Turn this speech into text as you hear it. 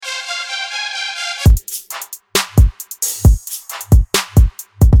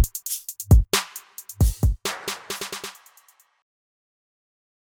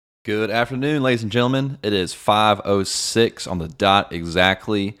Good afternoon, ladies and gentlemen. It is 5:06 on the dot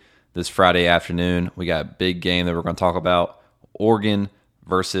exactly this Friday afternoon. We got a big game that we're going to talk about, Oregon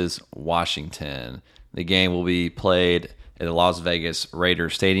versus Washington. The game will be played at the Las Vegas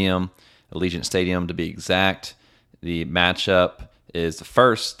Raiders Stadium, Allegiant Stadium to be exact. The matchup is the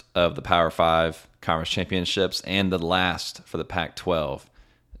first of the Power 5 conference championships and the last for the Pac-12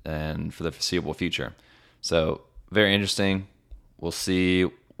 and for the foreseeable future. So, very interesting. We'll see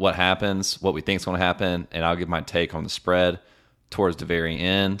what happens, what we think is going to happen, and I'll give my take on the spread towards the very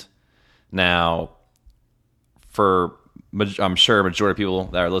end. Now, I'm sure a majority of people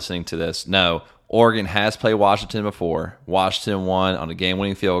that are listening to this know Oregon has played Washington before. Washington won on a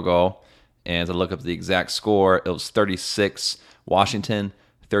game-winning field goal, and to look up the exact score, it was 36 Washington,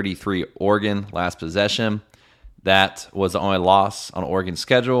 33 Oregon last possession. That was the only loss on Oregon's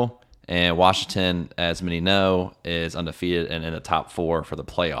schedule. And Washington, as many know, is undefeated and in the top 4 for the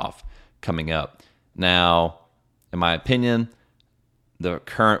playoff coming up. Now, in my opinion, the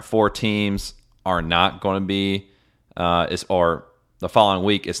current 4 teams are not going to be, or the following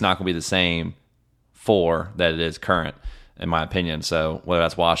week, it's not going to be the same 4 that it is current, in my opinion. So whether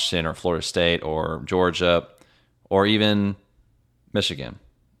that's Washington or Florida State or Georgia or even Michigan,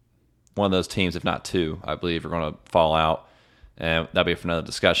 one of those teams, if not 2, I believe, are going to fall out. And that'll be for another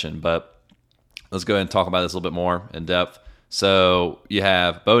discussion. But let's go ahead and talk about this a little bit more in depth. So you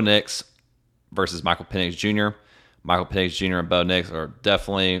have Bo Nix versus Michael Penix Jr. Michael Penix Jr. and Bo Nix are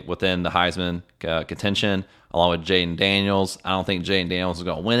definitely within the Heisman contention, along with Jaden Daniels. I don't think Jaden Daniels is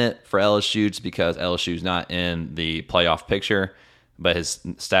going to win it for LSU just because LSU is not in the playoff picture, but his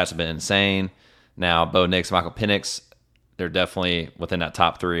stats have been insane. Now, Bo Nix, Michael Penix, they're definitely within that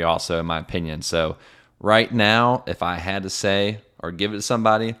top 3 also, in my opinion. So right now, if I had to say or give it to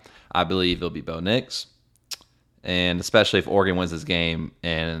somebody, I believe it'll be Bo Nix. And especially if Oregon wins this game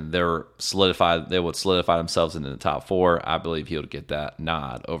and they would solidify themselves into the top 4, I believe he'll get that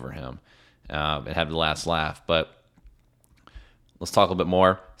nod over him and have the last laugh. But let's talk a little bit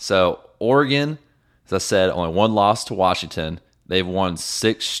more. So Oregon, as I said, only 1 loss to Washington. They've won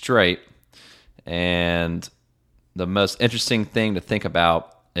 6 straight. And the most interesting thing to think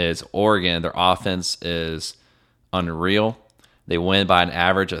about is Oregon, their offense is unreal. They win by an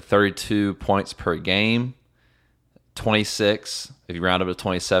average of 32 points per game, 26 if you round up to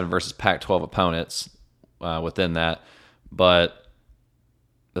 27 versus Pac-12 opponents within that. But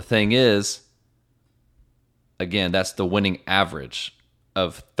the thing is, again, that's the winning average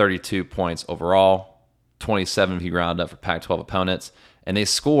of 32 points overall, 27 if you round up for Pac-12 opponents. And they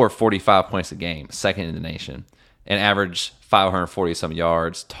score 45 points a game, second in the nation, and average 540-some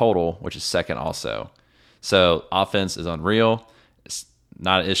yards total, which is second also. So offense is unreal. It's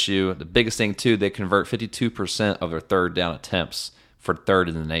not an issue. The biggest thing, too, they convert 52% of their third down attempts for third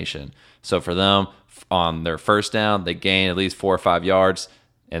in the nation. So for them, on their first down, they gain at least 4 or 5 yards,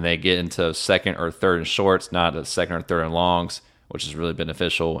 and they get into second or third and shorts, not a second or third and longs, which is really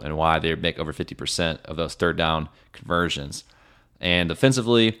beneficial and why they make over 50% of those third down conversions. And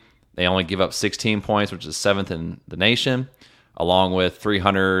defensively, they only give up 16 points, which is 7th in the nation, along with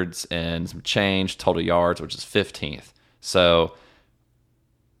 300s and some change total yards, which is 15th. So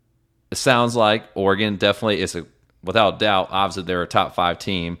it sounds like Oregon definitely is, without doubt, obviously they're a top 5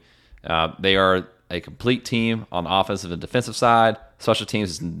 team. They are a complete team on the offensive and defensive side. Special teams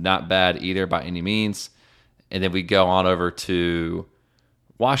is not bad either by any means. And then we go on over to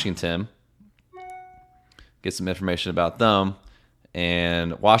Washington, get some information about them.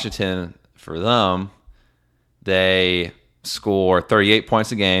 And Washington, for them, they score 38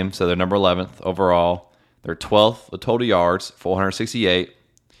 points a game, so they're number 11th overall. They're 12th with total yards, 468.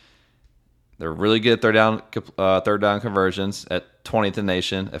 They're really good at third down conversions at 20th in the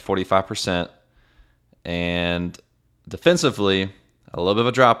nation at 45%. And defensively, a little bit of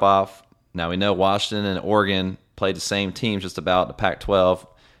a drop-off. Now, we know Washington and Oregon played the same team just about, the Pac-12,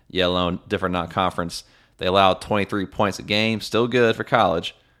 yet alone different non-conference. They allowed 23 points a game, still good for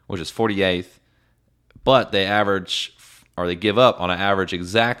college, which is 48th. But they give up on an average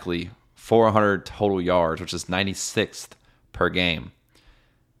exactly 400 total yards, which is 96th per game.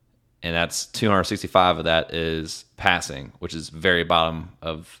 And that's 265 of that is passing, which is the very bottom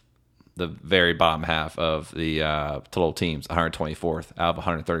half of the total teams, 124th out of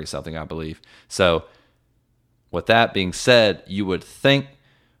 130 something, I believe. So with that being said, you would think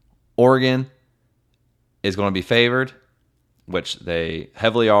Oregon is going to be favored, which they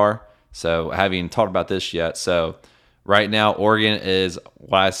heavily are. So I haven't even talked about this yet. So right now, Oregon is,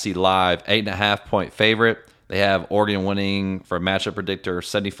 what I see live, 8.5 point favorite. They have Oregon winning for a matchup predictor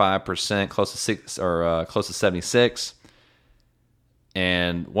 75%, close to 76.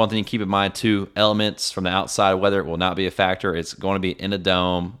 And one thing to keep in mind, too, elements from the outside weather will not be a factor. It's going to be in a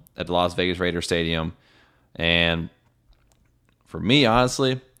dome at the Las Vegas Raiders Stadium. And for me,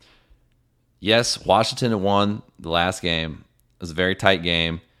 honestly, yes, Washington won the last game. It was a very tight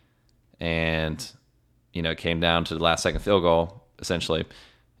game. And, it came down to the last second field goal, essentially.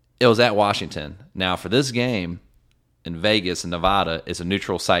 It was at Washington. Now, for this game in Vegas and Nevada, it's a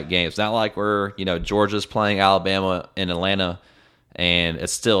neutral site game. It's not like Georgia's playing Alabama in Atlanta, and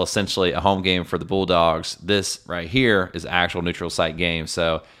it's still essentially a home game for the Bulldogs. This right here is actual neutral site game.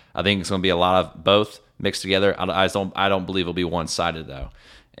 So I think it's going to be a lot of both mixed together. I don't believe it'll be one-sided, though.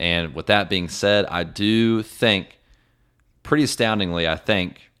 And with that being said, I do think, pretty astoundingly,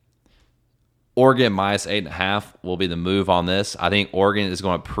 Oregon minus 8.5 will be the move on this. I think Oregon is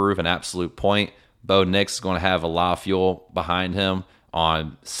going to prove an absolute point. Bo Nix is going to have a lot of fuel behind him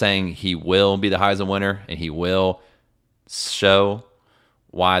on saying he will be the Heisman winner, and he will show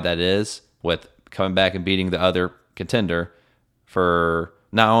why that is with coming back and beating the other contender for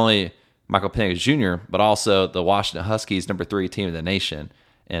not only Michael Penix Jr., but also the Washington Huskies, number 3 team in the nation,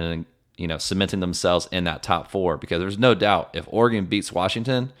 and cementing themselves in that top 4. Because there's no doubt if Oregon beats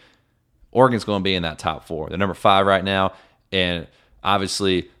Washington, Oregon's going to be in that top 4. They're number 5 right now, and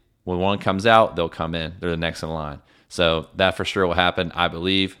obviously when one comes out, they'll come in. They're the next in line. So that for sure will happen, I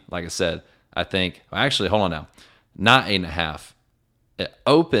believe. Like I said, I think – actually, hold on now. Not 8.5. It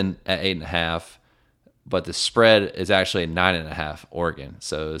opened at 8.5, but the spread is actually 9.5 Oregon.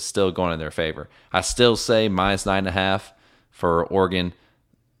 So it's still going in their favor. I still say minus 9.5 for Oregon.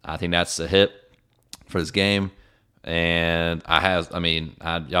 I think that's a hit for this game. And y'all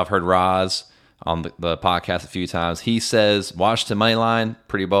have heard Roz on the podcast a few times. He says Washington money line,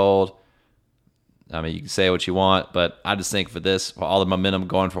 pretty bold. You can say what you want, but I just think for this, for all the momentum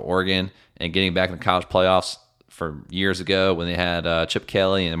going for Oregon and getting back in the college playoffs for years ago when they had Chip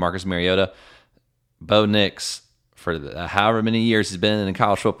Kelly and Marcus Mariota, Bo Nix, for however many years he's been in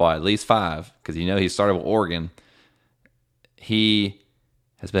college football, at least 5, because he started with Oregon. He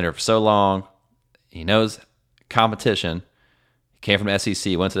has been here for so long. He knows competition. He came from the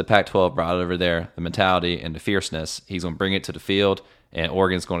SEC, went to the Pac-12, brought it over there. The mentality and the fierceness. He's going to bring it to the field, and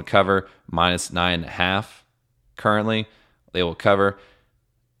Oregon's going to cover minus 9.5 currently. They will cover.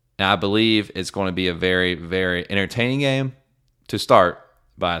 Now, I believe it's going to be a very, very entertaining game to start,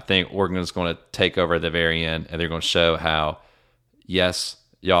 but I think Oregon is going to take over at the very end, and they're going to show how, yes,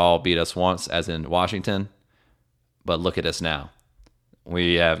 y'all beat us once, as in Washington, but look at us now.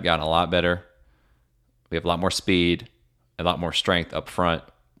 We have gotten a lot better. We have a lot more speed, a lot more strength up front.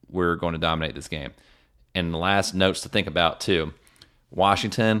 We're going to dominate this game. And the last notes to think about, too.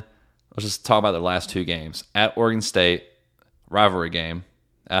 Washington, let's just talk about their last 2 games. At Oregon State, rivalry game.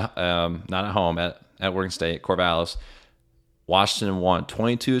 Not at home, at Oregon State, Corvallis. Washington won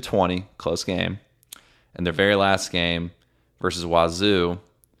 22-20, close game. And their very last game versus Wazoo,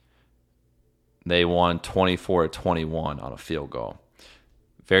 they won 24-21 on a field goal.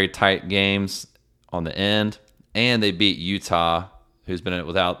 Very tight games on the end, and they beat Utah, who's been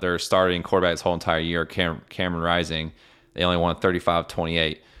without their starting quarterback this whole entire year, Cameron Rising. They only won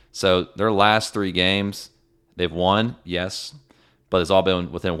 35-28. So their last 3 games, they've won, yes, but it's all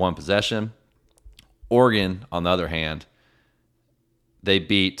been within 1 possession. Oregon, on the other hand, they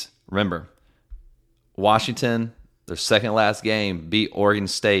beat, remember, Washington, their second last game, beat Oregon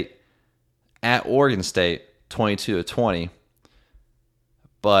State at Oregon State 22-20,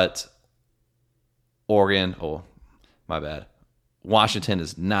 but Oregon, my bad. Washington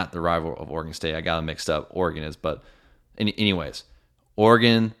is not the rival of Oregon State. I got them mixed up. Oregon is, but anyways,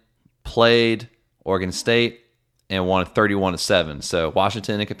 Oregon played Oregon State and won 31-7. So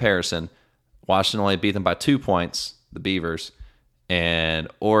Washington, in comparison, Washington only beat them by 2 points, the Beavers, and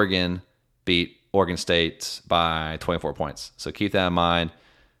Oregon beat Oregon State by 24 points. So keep that in mind.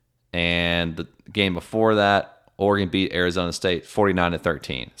 And the game before that, Oregon beat Arizona State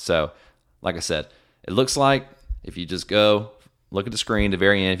 49-13. So, like I said, it looks like if you just go look at the screen at the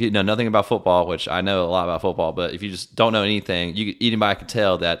very end, if you know nothing about football, which I know a lot about football, but if you just don't know anything, anybody can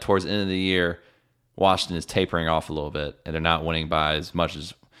tell that towards the end of the year, Washington is tapering off a little bit, and they're not winning by as much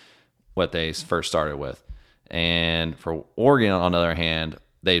as what they first started with. And for Oregon, on the other hand,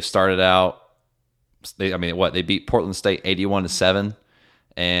 they've started out, they beat Portland State 81-7,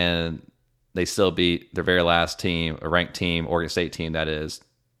 and they still beat their very last team, a ranked team, Oregon State team, that is,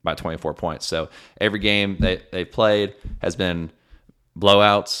 by 24 points. So every game they've played has been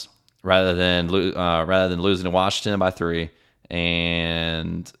blowouts rather than losing to Washington by 3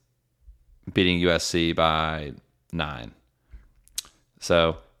 and beating USC by 9.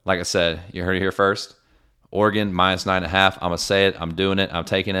 So, like I said, you heard it here first. Oregon -9.5. I'm going to say it. I'm doing it. I'm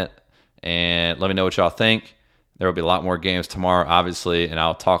taking it. And let me know what y'all think. There will be a lot more games tomorrow, obviously, and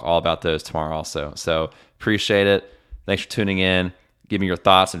I'll talk all about those tomorrow also. So appreciate it. Thanks for tuning in. Give me your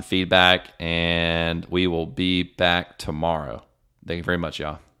thoughts and feedback, and we will be back tomorrow. Thank you very much,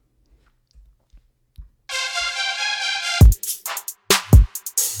 y'all.